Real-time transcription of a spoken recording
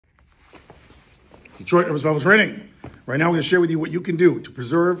Detroit Urban Survival Training. Right now, we're going to share with you what you can do to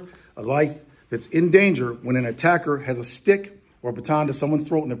preserve a life that's in danger when an attacker has a stick or a baton to someone's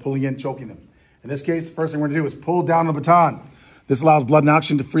throat and they're pulling in, choking them. In this case, the first thing we're going to do is pull down the baton. This allows blood and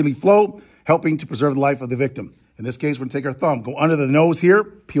oxygen to freely flow, helping to preserve the life of the victim. In this case, we're going to take our thumb, go under the nose here,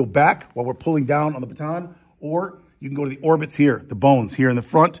 peel back while we're pulling down on the baton, or you can go to the orbits here, the bones here in the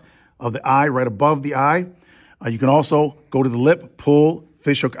front of the eye, right above the eye. You can also go to the lip, pull,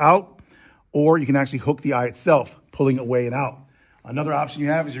 fish hook out, or you can actually hook the eye itself, pulling it away and out. Another option you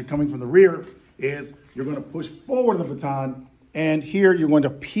have as you're coming from the rear is you're going to push forward the baton, and here you're going to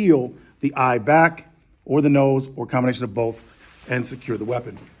peel the eye back or the nose or combination of both and secure the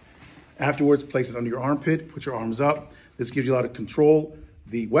weapon. Afterwards, place it under your armpit, put your arms up. This gives you a lot of control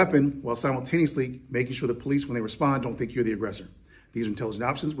the weapon while simultaneously making sure the police, when they respond, don't think you're the aggressor. These are intelligent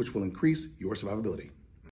options which will increase your survivability.